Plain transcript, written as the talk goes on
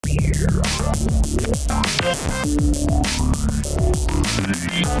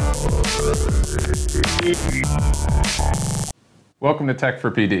Welcome to Tech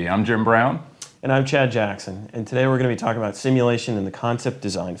for PD. I'm Jim Brown. And I'm Chad Jackson, and today we're going to be talking about simulation in the concept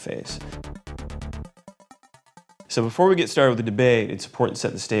design phase. So before we get started with the debate, it's important to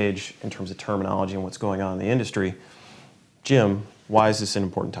set the stage in terms of terminology and what's going on in the industry. Jim, why is this an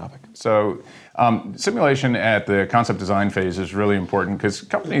important topic? So simulation at the concept design phase is really important because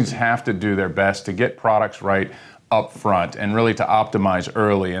companies have to do their best to get products right up front and really to optimize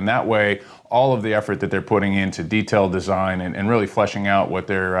early. And that way, all of the effort that they're putting into detailed design and really fleshing out what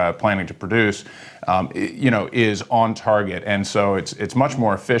they're planning to produce, is on target. And so it's much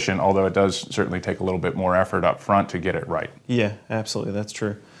more efficient, although it does certainly take a little bit more effort up front to get it right. Yeah, absolutely. That's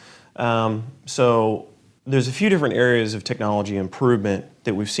true. So there's a few different areas of technology improvement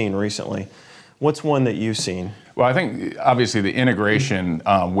that we've seen recently. What's one that you've seen? Well, I think obviously the integration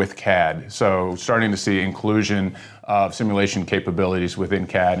with CAD. So starting to see inclusion of simulation capabilities within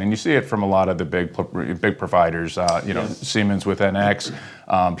CAD, and you see it from a lot of the big providers. Siemens with NX,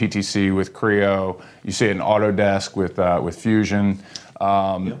 PTC with Creo. You see it in Autodesk with Fusion,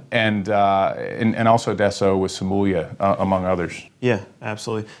 and also Dassault with Simulia, among others. Yeah,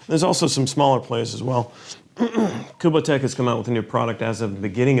 absolutely. There's also some smaller players as well. Kubotech has come out with a new product as of the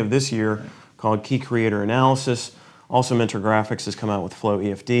beginning of this year called Key Creator Analysis. Also, Mentor Graphics has come out with Flow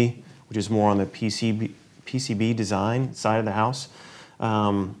EFD, which is more on the PCB design side of the house.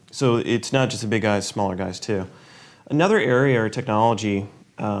 So it's not just the big guys, smaller guys too. Another area or technology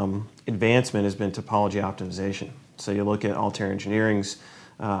advancement has been topology optimization. So you look at Altair Engineering's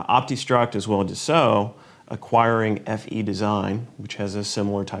OptiStruct as well as Dassault acquiring FE Design, which has a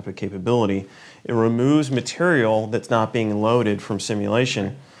similar type of capability. It removes material that's not being loaded from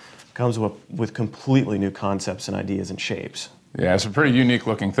simulation, comes with completely new concepts and ideas and shapes. Yeah, some pretty unique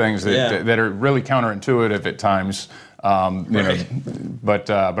looking things that are really counterintuitive at times, but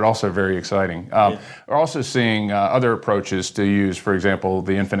also very exciting. We're also seeing other approaches to use, for example,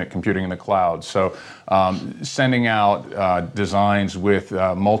 the infinite computing in the cloud. So sending out designs with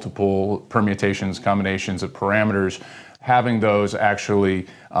multiple permutations, combinations of parameters, having those actually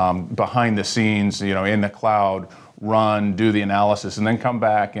behind the scenes, in the cloud, run, do the analysis, and then come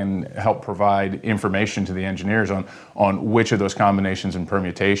back and help provide information to the engineers on which of those combinations and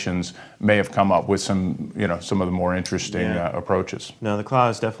permutations may have come up with some of the more interesting approaches. No, the cloud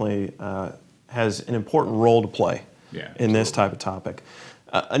is definitely has an important role to play in this type of topic.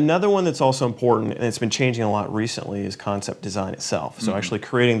 Another one that's also important, and it's been changing a lot recently, is concept design itself. So actually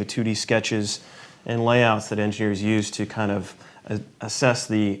creating the 2D sketches and layouts that engineers use to kind of assess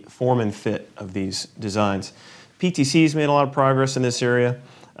the form and fit of these designs. PTC's made a lot of progress in this area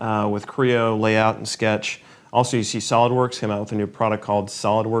with Creo, Layout, and Sketch. Also, you see SolidWorks came out with a new product called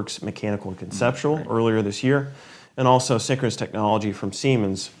SolidWorks Mechanical and Conceptual earlier this year. And also Synchronous Technology from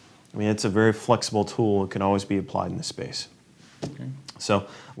Siemens. I mean, it's a very flexible tool. It can always be applied in this space. Okay. So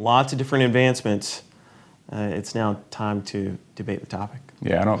lots of different advancements. It's now time to debate the topic.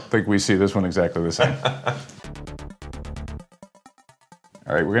 Yeah, I don't think we see this one exactly the same.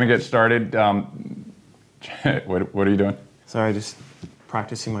 All right, we're going to get started. What are you doing? Sorry, just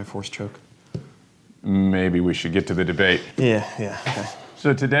practicing my force choke. Maybe we should get to the debate. Yeah, okay.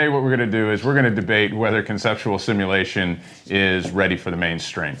 So today what we're going to do is we're going to debate whether conceptual simulation is ready for the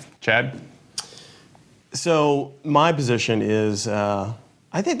mainstream. Chad? So my position is I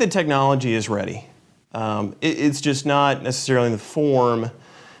think the technology is ready. It's just not necessarily in the form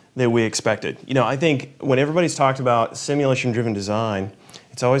that we expected. I think when everybody's talked about simulation-driven design,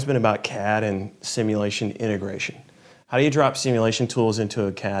 it's always been about CAD and simulation integration. How do you drop simulation tools into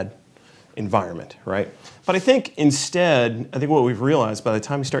a CAD environment, right? But I think what we've realized, by the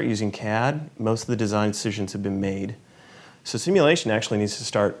time you start using CAD, most of the design decisions have been made. So simulation actually needs to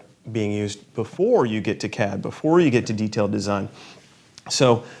start being used before you get to CAD, before you get to detailed design.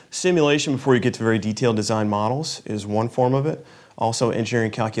 So simulation before you get to very detailed design models is one form of it. Also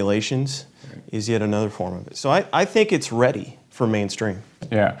engineering calculations is yet another form of it. So I think it's ready for mainstream.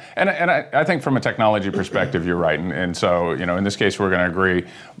 Yeah, and I think from a technology perspective, you're right. And so, in this case, we're going to agree.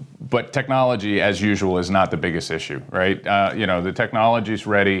 But technology, as usual, is not the biggest issue, right? The technology's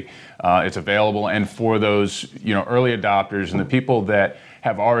ready, it's available, and for those, early adopters and the people that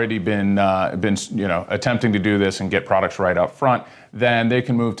have already been attempting to do this and get products right up front, then they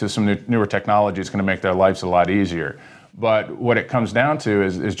can move to some newer technology. It's going to make their lives a lot easier. But what it comes down to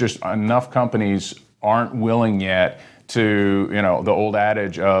is just enough companies aren't willing yet to, the old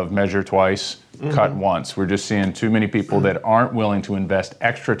adage of measure twice, cut once. We're just seeing too many people that aren't willing to invest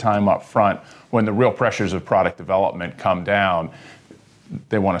extra time up front when the real pressures of product development come down.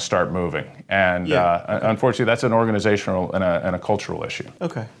 they want to start moving. And unfortunately, that's an organizational and a cultural issue.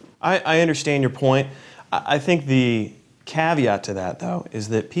 Okay. I understand your point. I think the caveat to that, though, is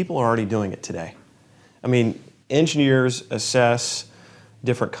that people are already doing it today. I mean, engineers assess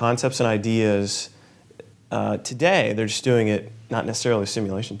different concepts and ideas. Today, they're just doing it not necessarily with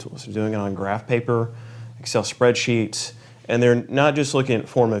simulation tools. They're doing it on graph paper, Excel spreadsheets, and they're not just looking at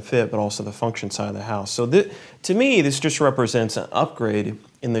form and fit, but also the function side of the house. So to me, this just represents an upgrade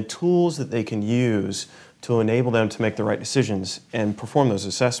in the tools that they can use to enable them to make the right decisions and perform those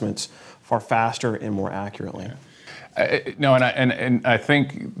assessments far faster and more accurately. Yeah. No, and I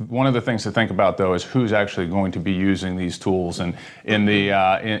think one of the things to think about, though, is who's actually going to be using these tools. And in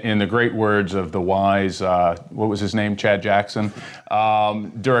the great words of the wise, what was his name, Chad Jackson,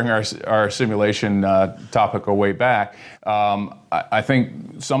 during our simulation topic a way back, I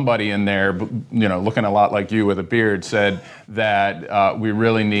think somebody in there, looking a lot like you with a beard, said that we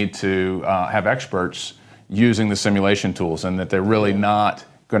really need to have experts using the simulation tools, and that they're really not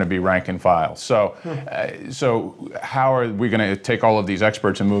going to be rank and file. So how are we going to take all of these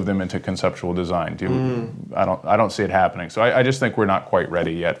experts and move them into conceptual design? I don't see it happening. So I just think we're not quite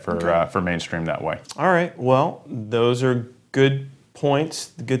ready yet for mainstream that way. All right. Well, those are good points.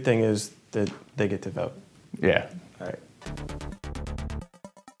 The good thing is that they get to vote. Yeah. All right.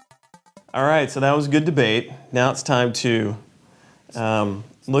 All right. So that was a good debate. Now it's time to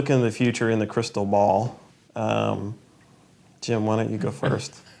look in the future in the crystal ball. Jim, why don't you go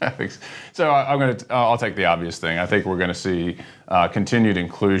first? So I'll take the obvious thing. I think we're going to see continued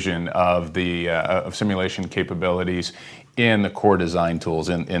inclusion of of simulation capabilities in the core design tools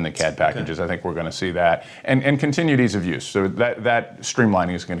in the CAD packages. Okay. I think we're going to see that and continued ease of use. So that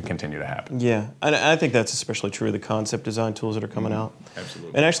streamlining is going to continue to happen. Yeah, and I think that's especially true of the concept design tools that are coming out.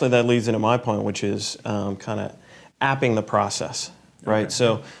 Absolutely. And actually, that leads into my point, which is kind of apping the process, right?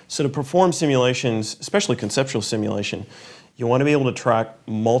 Okay. So to perform simulations, especially conceptual simulation, you want to be able to track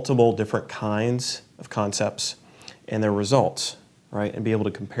multiple different kinds of concepts and their results, right? And be able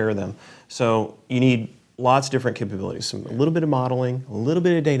to compare them. So you need lots of different capabilities, a little bit of modeling, a little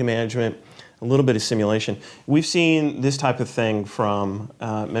bit of data management, a little bit of simulation. We've seen this type of thing from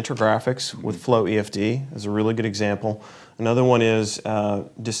Mentor Graphics with Flow EFD as a really good example. Another one is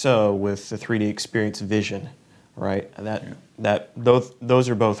Dassault with the 3D Experience Vision, right? Those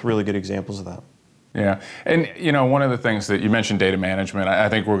are both really good examples of that. Yeah, and one of the things that you mentioned, data management, I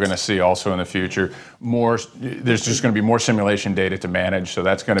think we're going to see also in the future there's just going to be more simulation data to manage, so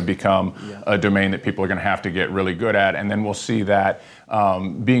that's going to become a domain that people are going to have to get really good at, and then we'll see that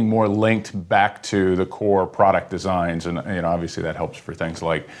being more linked back to the core product designs, and obviously that helps for things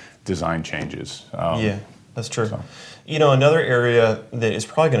like design changes. Yeah, that's true. So. Another area that is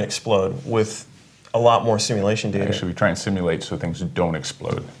probably going to explode with a lot more simulation data. Actually, we try and simulate so things don't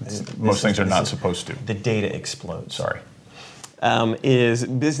explode. Most things are not supposed to. The data explodes. Sorry. Is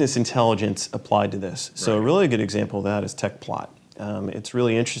business intelligence applied to this. So a really good example of that is TechPlot. It's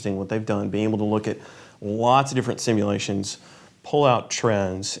really interesting what they've done, being able to look at lots of different simulations, pull out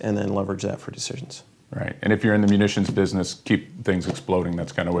trends, and then leverage that for decisions. Right, and if you're in the munitions business, keep things exploding.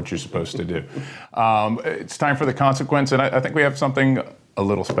 That's kind of what you're supposed to do. It's time for the consequence, and I think we have something a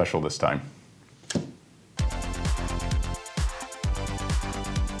little special this time.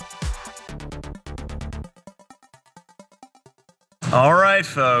 All right,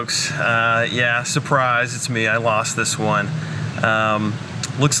 folks. Surprise, it's me. I lost this one.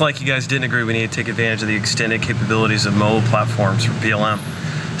 Looks like you guys didn't agree we need to take advantage of the extended capabilities of mobile platforms for PLM.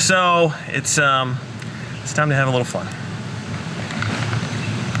 So it's time to have a little fun.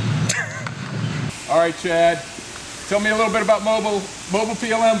 All right, Chad. Tell me a little bit about mobile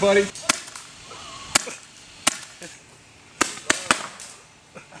PLM, buddy.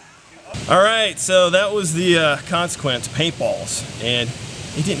 All right, so that was the consequence, paintballs, and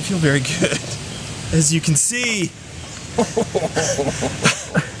it didn't feel very good. As you can see,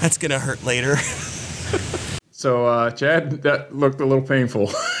 that's gonna hurt later. So, Chad, that looked a little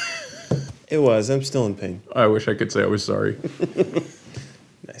painful. It was. I'm still in pain. I wish I could say I was sorry.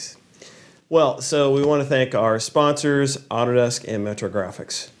 Nice. Well, so we want to thank our sponsors, Autodesk and Mentor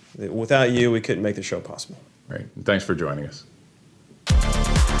Graphics. Without you, we couldn't make the show possible. Right. Thanks for joining us.